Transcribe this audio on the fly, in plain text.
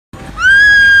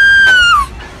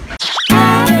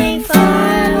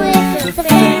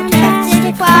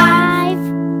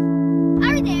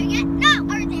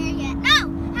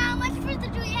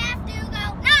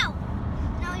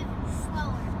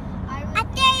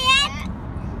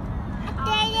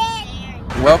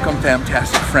Welcome,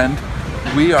 Famtastic friend.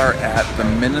 We are at the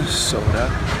Minnesota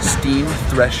Steam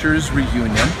Threshers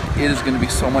Reunion. It is going to be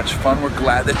so much fun. We're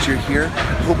glad that you're here.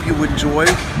 Hope you enjoy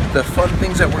the fun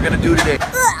things that we're going to do today.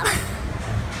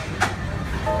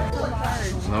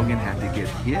 Logan had to get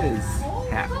his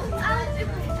hat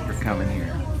for coming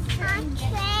here.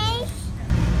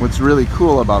 What's really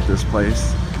cool about this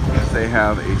place is they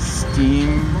have a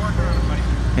steam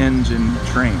engine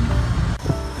train.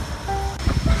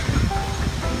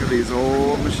 Look at these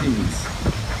old machines.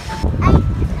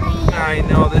 I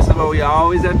know, this is what we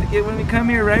always have to get when we come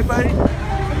here, right, buddy?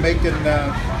 I'm making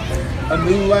a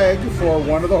new leg for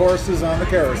one of the horses on the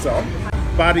carousel.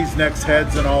 Bodies, necks,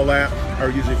 heads, and all that are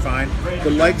usually fine.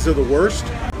 The legs are the worst.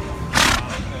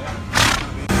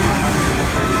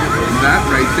 That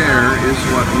right there is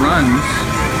what runs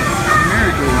the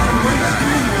merry-go-round with that.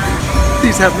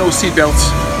 These have no seat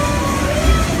belts.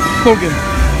 Logan.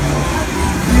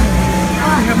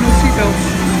 They have no seat belts.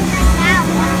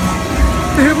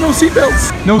 They have no seat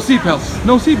belts. No seat belts.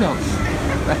 No seat belts.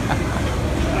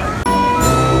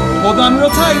 Hold on real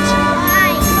tight.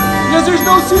 Because there's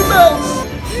no seat belts.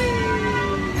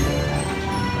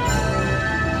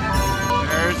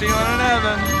 There's Elin and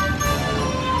Evan.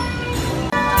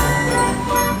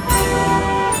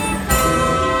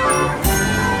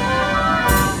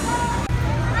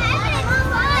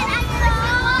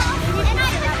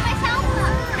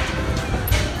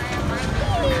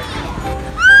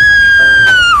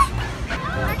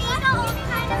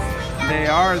 They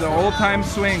are the old-time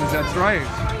swings, that's right.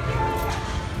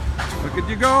 Look at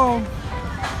you go.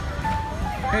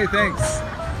 Hey, thanks.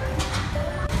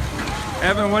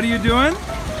 Evan, what are you doing?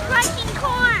 Crushing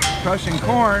corn. Crushing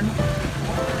corn.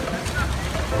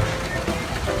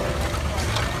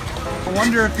 I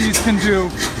wonder if these can do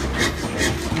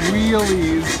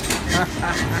wheelies.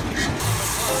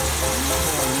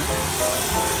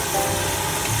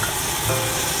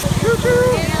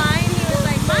 Choo-choo.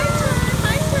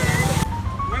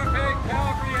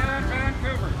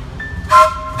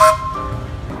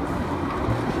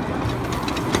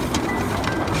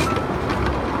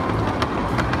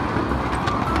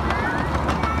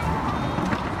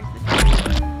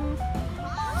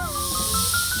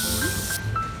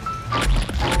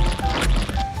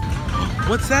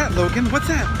 What's that, Logan? What's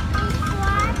that?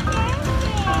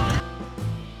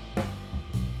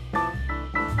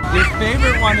 Your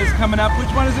favorite one is coming up.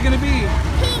 Which one is it going to be?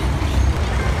 Pink.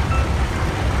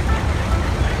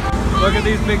 Look at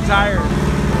these big tires.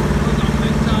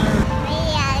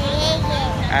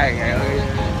 I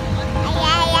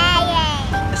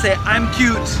say, I'm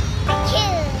cute.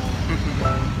 Cute.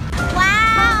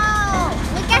 Wow!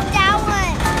 Look at that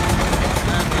one.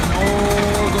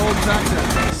 That's an old tractor.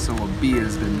 So a bee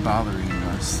has been bothering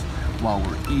us while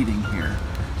we're eating here.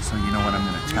 So you know what I'm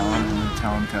going to tell him? I'm going to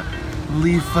tell him to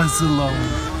leave us alone.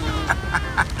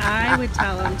 I would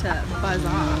tell him to buzz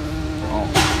off. Oh,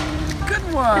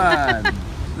 good one.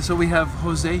 So we have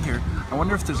Jose here. I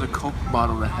wonder if there's a Coke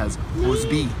bottle that has Jose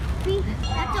B. That's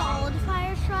an old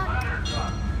fire truck.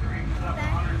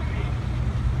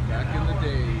 Back in the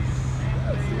days,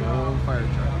 that's the old fire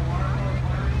truck.